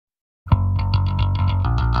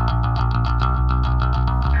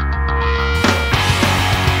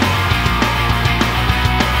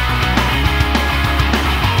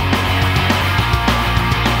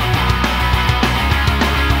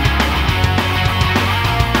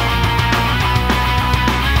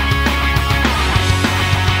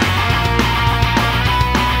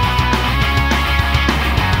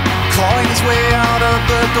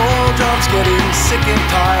drums, getting sick and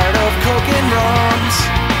tired of coke and rums.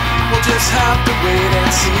 We'll just have to wait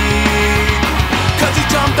and see. 'Cause he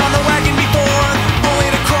jumped on the wagon before, only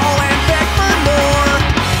to crawl and beg for more.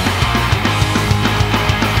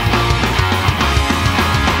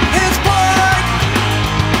 His blood,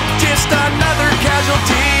 just another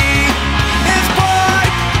casualty. His blood,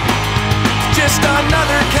 just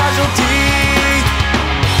another casualty.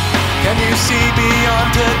 Can you see beyond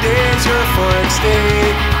today's euphoric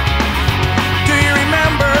state? Do you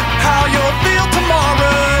remember how you'll feel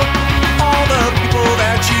tomorrow? All the people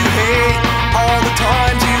that you hate, all the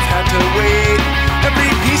times you've had to wait.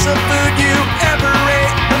 Every piece of food you ever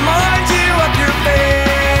ate reminds you of your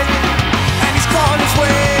fate. And he's clawing his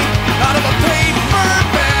way out of a paper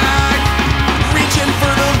bag, reaching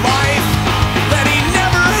for the life that he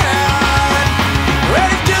never had. And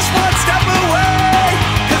he's just one step away,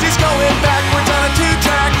 'cause he's going backwards on a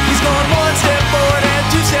two-track. He's going one step forward and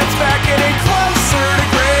two steps back, getting closer to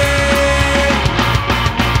grave.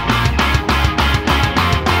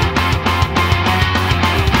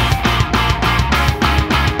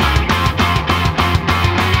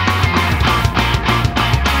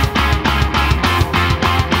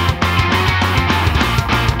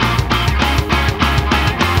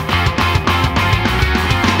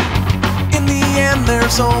 In the end,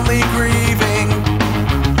 there's only grieving.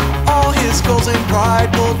 All his goals and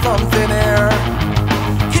pride pulled from thin air.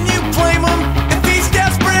 Can you blame him if he's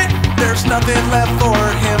desperate? There's nothing left for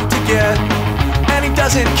him to get, and he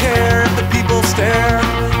doesn't care if the people stare.